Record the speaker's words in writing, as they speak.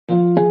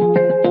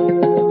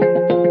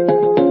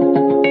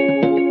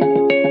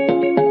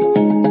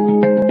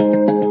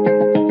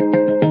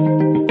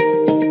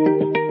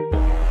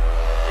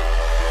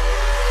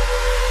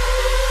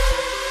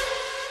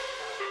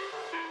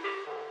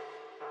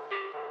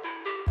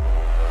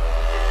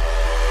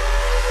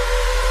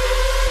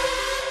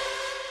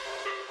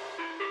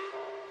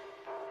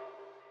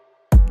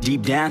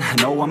Deep down, I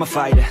know I'm a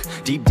fighter.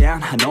 Deep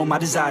down, I know my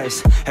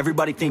desires.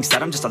 Everybody thinks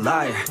that I'm just a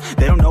liar.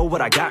 They don't know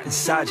what I got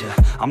inside ya.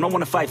 I'm the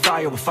one to fight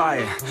fire with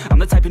fire. I'm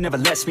the type who never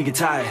lets me get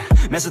tired.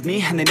 Mess with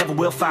me and they never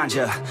will find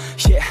ya.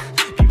 Yeah.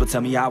 People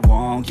tell me I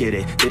won't get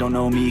it. They don't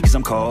know me cause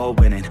I'm cold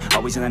winning.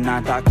 Always in the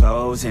ninth, I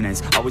closing.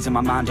 It's always in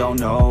my mind, don't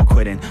know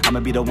quitting. I'ma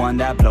be the one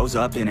that blows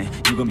up in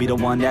it. You gon' be the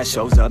one that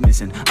shows up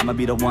missing. I'ma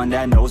be the one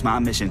that knows my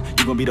mission.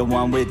 You gon' be the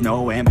one with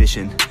no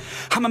ambition.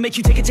 I'ma make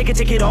you take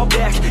it all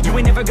back. You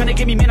ain't never gonna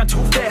get me, man, I'm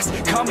too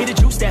fast. Call me the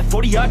juice, that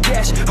 40-yard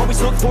dash.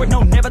 Always look for it,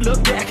 no, never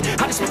look back.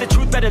 I just spit the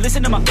truth, better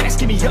listen to my facts.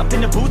 Get me up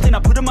in the booth and I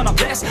put them on a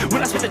blast.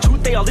 When I spit the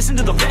truth, they all listen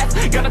to the facts.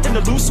 Got nothing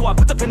to lose, so I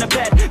put the pen to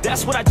bed.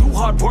 That's what I do,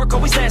 hard work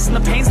always lasts. And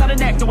the pain's not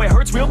an act, no, it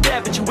hurts real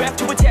bad. But you have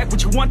to attack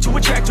what you want to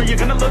attract, or you're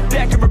gonna look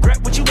back and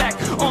regret what you lack.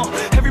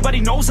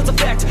 Everybody knows that's a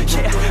fact.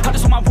 Yeah, I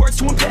just want my words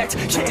to impact.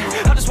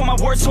 Yeah, I just want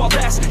my words to all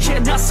last. Yeah,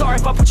 not sorry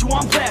if I put you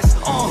on blast.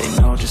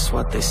 They know just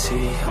what they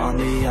see on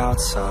the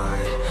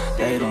outside.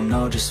 They don't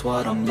know just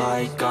what I'm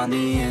like on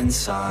the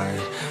inside.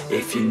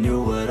 If you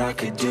knew what I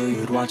could do,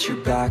 you'd watch your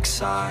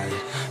backside.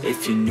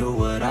 If you knew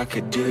what I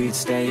could do, you'd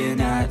stay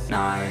in at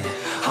night.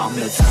 I'm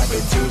the type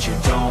of dude you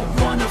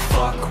don't wanna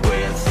fuck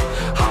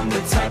with. I'm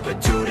the type of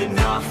dude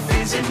enough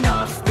is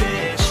enough,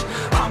 bitch.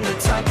 I'm the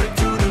type of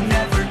dude who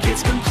never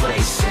gets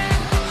complacent.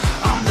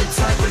 I'm the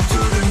type of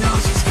dude who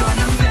knows he's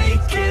gonna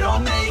make it, I'll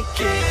make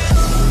it.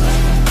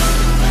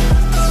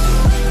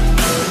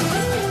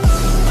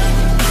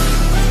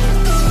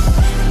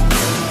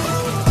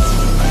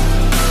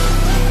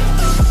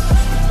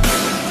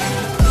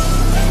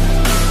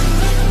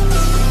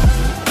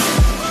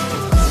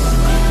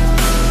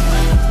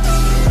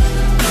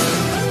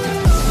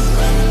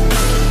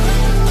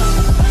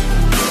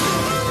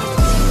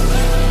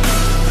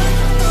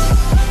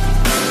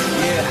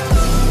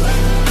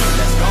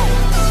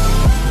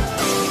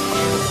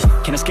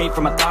 Can't escape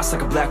from my thoughts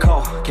like a black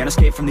hole. Can't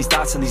escape from these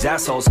thoughts and these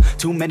assholes.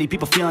 Too many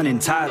people feeling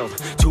entitled.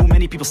 Too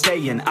many people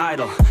staying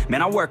idle.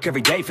 Man, I work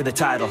every day for the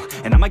title,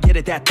 and I'ma get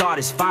it, that thought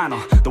is final.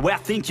 The way I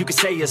think you could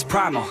say is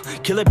primal.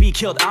 Kill or be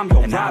killed, I'm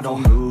your rival. I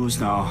don't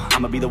lose, no.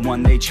 I'ma be the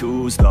one they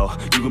choose, though.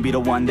 You gon' be the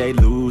one they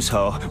lose,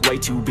 ho. Way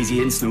too busy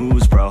hitting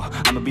snooze, bro.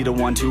 I'ma be the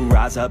one to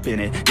rise up in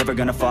it. Never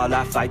gonna fall,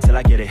 I fight till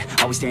I get it.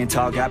 Always staying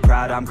tall, got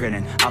pride, I'm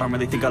grinning. I don't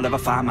really think I'll ever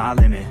find my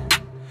limit.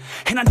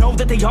 And I know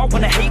that they all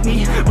wanna hate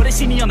me, but they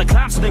see me on the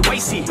climb, so they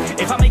wait, see.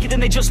 If I make it, then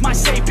they just might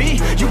say, B,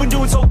 you been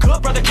doing so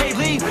good, brother K.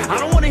 Lee. I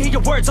don't wanna hear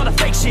your words, all the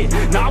fake shit.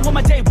 Nah, I want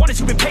my day, wanted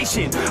you been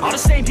patient. All the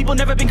same people,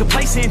 never been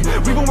complacent.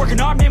 We been working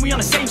hard, man, we on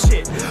the same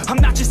shit. I'm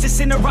not just a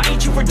sinner, I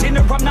ain't you for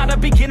dinner. I'm not a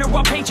beginner,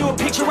 I'll paint you a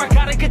picture. I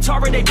got a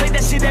guitar and they play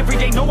that shit every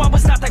day. No, I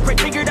was not that great,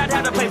 figured out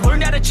how to play.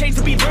 Learned how to change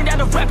the beat, learned how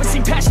to rap and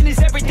sing. Passion is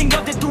everything,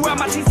 loved it throughout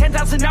my teens.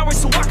 10,000 hours,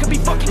 so I could be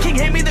fucking king.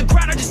 Hand me the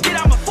crown or just get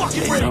out my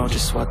fucking ring. They know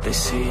just what they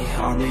see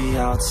on the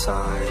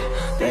outside.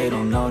 They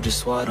don't know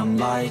just what I'm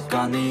like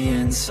on the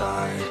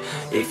inside.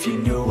 If you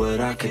knew what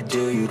I could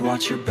do, you'd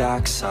watch your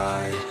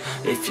backside.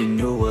 If you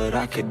knew what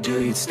I could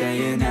do, you'd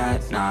stay in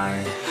at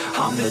night.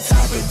 I'm the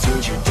type of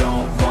dude you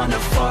don't wanna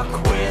fuck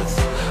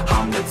with.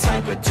 I'm the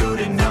type of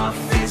dude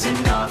enough is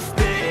enough,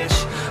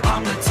 bitch.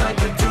 I'm the type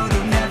of dude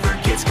who never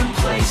gets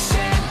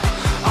complacent.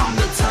 I'm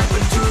the type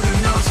of dude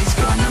who knows he's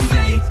gonna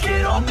make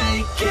it, I'll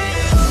make it.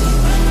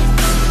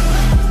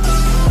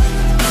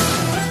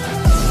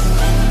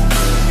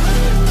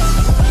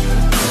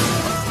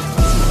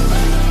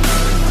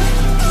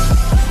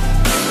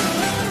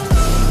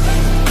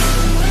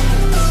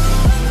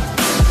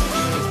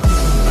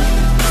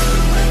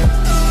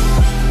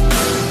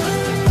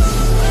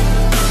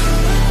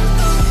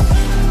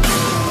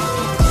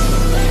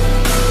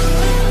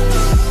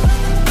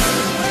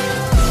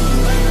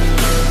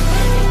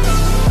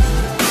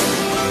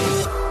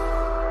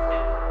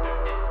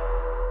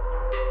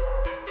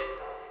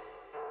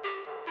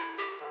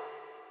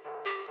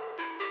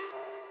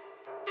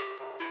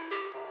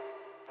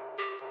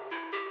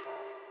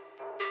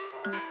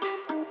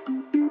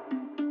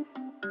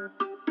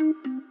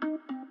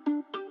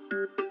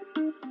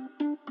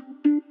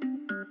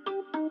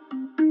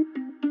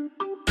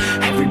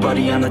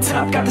 Everybody on the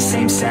top got the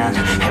same sound.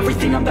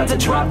 Everything I'm about to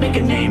drop, make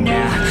a name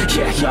now.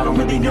 Yeah, y'all don't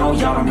really know,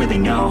 y'all don't really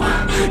know.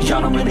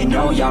 Y'all don't really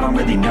know, y'all don't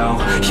really know.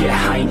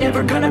 Yeah, I ain't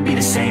never gonna be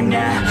the same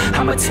now.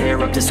 I'ma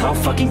tear up this whole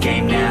fucking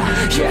game now.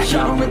 Yeah,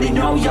 y'all don't really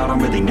know, y'all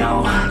don't really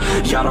know.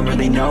 Y'all don't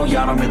really know,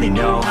 y'all don't really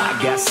know. I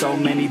got so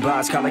many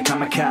bars, call it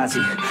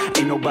kamikaze.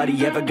 Ain't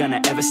nobody ever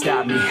gonna ever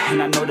stop me.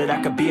 And I know that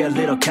I could be a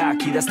little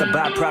cocky. That's the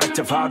byproduct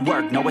of hard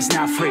work, no it's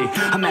not free.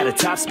 I'm at a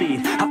top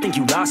speed, I think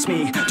you lost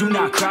me. Do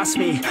not cross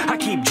me, I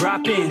keep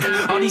dropping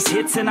all these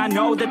hits and I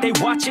know that they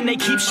watching. They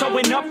keep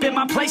showing up in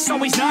my place,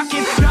 always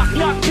knocking. Knock,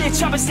 knock,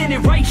 bitch, I've been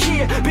standing right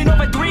here. Been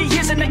over 3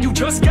 years and now you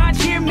just got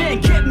here.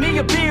 Man, get me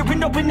a beer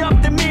and open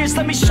up the mirrors.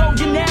 Let me show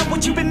you now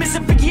what you've been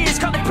missing for years.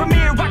 Call it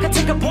premiere, I can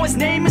take a boy's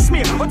name and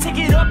smear, or take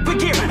it up a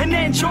gear and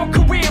end your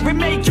career and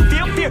make you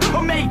feel fear,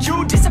 or make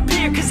you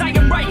disappear. Cause I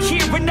am right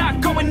here and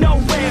not going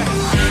nowhere.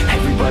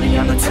 Everybody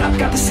on the top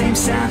got the same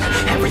sound.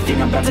 Everything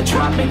everything I'm about to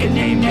drop, make a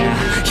name now.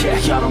 Yeah,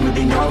 y'all don't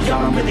really know,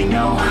 y'all don't really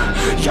know.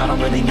 Y'all don't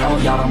really know,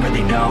 y'all don't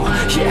really know.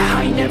 Yeah,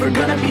 I ain't never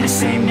gonna be the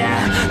same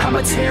now.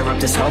 I'ma tear up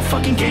this whole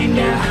fucking game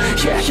now.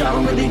 Yeah, y'all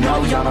don't really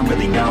know, y'all don't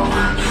really know.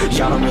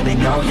 Y'all don't really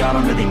know, y'all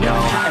don't really know.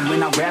 And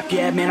when I rap,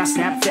 yeah, man, I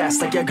snap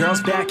fast. Like your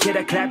girl's back, hit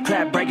a clap,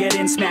 clap, break it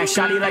in, smack.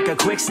 Shotty like a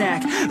quick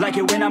snack, like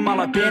it when I'm all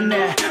up in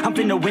there. I'm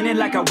finna win it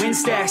like I win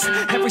stacks.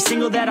 Every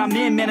single that I'm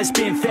in, man, it's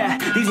been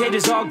fat. These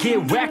haters all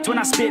get whacked when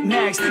I spit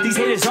max. These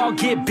haters all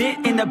get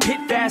bit in the pit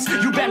fast.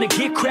 You better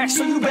get cracked,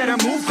 so you better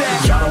move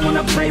back. Y'all don't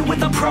wanna play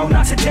with a pro,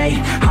 not today.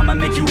 I'ma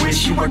make you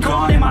wish you were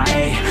gone,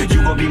 MIA.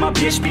 You gon' be my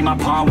bitch, be my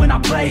pawn when I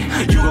play.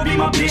 You gon' be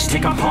my bitch,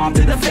 take my palm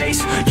to the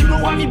face. You know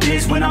I'm in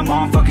biz when I'm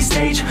on fucking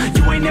stage.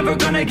 You ain't never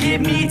gonna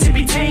get me to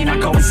be tame. I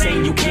go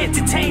insane, you can't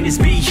detain this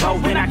B.O.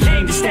 when I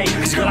came to stay.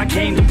 Cause girl, I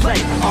came to play.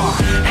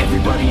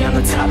 Everybody on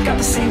the top got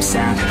the same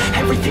sound.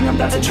 Everything I'm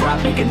about to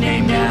drop, make a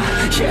name now.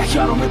 Yeah,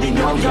 y'all don't really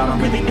know, y'all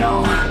don't really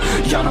know.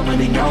 Y'all don't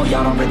really know,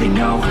 y'all don't really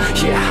know.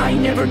 Yeah, I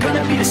ain't never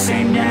gonna be the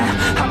same now.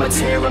 I'ma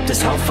tear up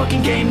this whole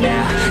fucking game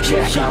now.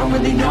 Yeah, y'all don't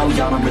really know,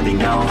 y'all don't really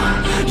know.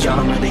 Y'all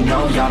don't really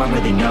know, y'all don't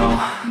really know.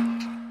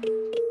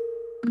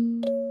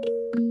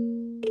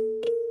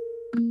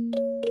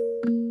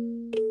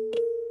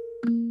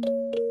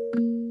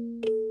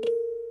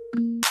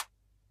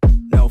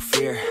 No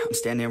fear, I'm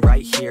standing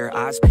right here,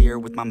 eyes peer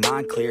with my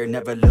mind clear,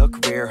 never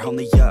look rear,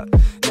 only up,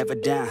 never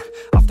down,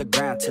 off the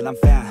ground till I'm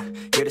found,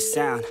 hear the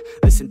sound,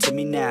 listen to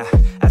me now,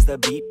 as the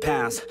beat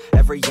pounds,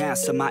 every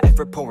ounce of my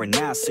effort pouring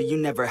out, so you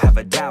never have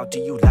a doubt. Do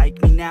you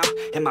like me now?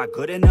 Am I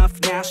good enough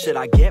now? Should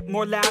I get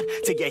more loud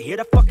to get hear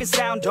the fucking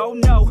sound? Oh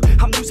no,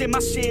 I'm losing my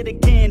shit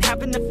again,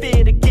 having to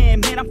fit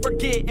again, man, I'm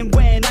forgetting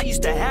when I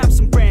used to have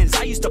some friends,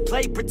 I used to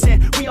play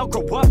pretend, we all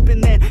grow up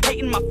and then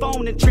hating my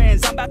phone and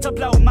trends, I'm about to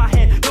blow my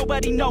head,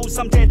 nobody knows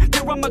I'm dead,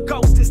 here I'm a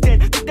ghost instead,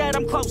 think that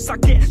I'm close, I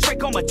get straight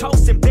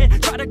comatose in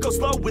bed, try to go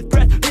slow with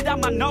breath, breathe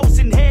out my nose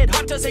and head,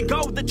 heart doesn't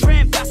go the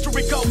trend, faster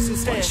it goes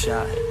instead. One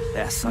shot,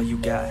 that's all you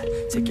got,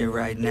 take it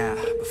right now,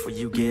 before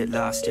you get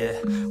lost, yeah.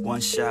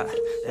 One shot,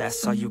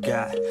 that's all you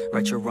got,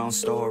 write your own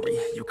story,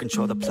 you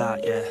control the plot,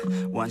 yeah.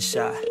 One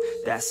shot,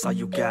 that's all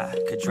you got,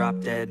 could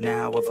drop dead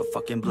now of a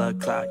fucking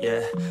blood clot,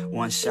 yeah.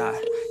 One shot,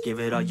 give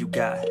it all you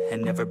got,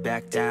 and never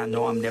back down,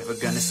 no I'm never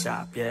gonna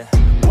stop, yeah.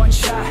 One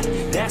shot,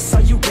 that's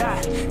all you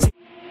got.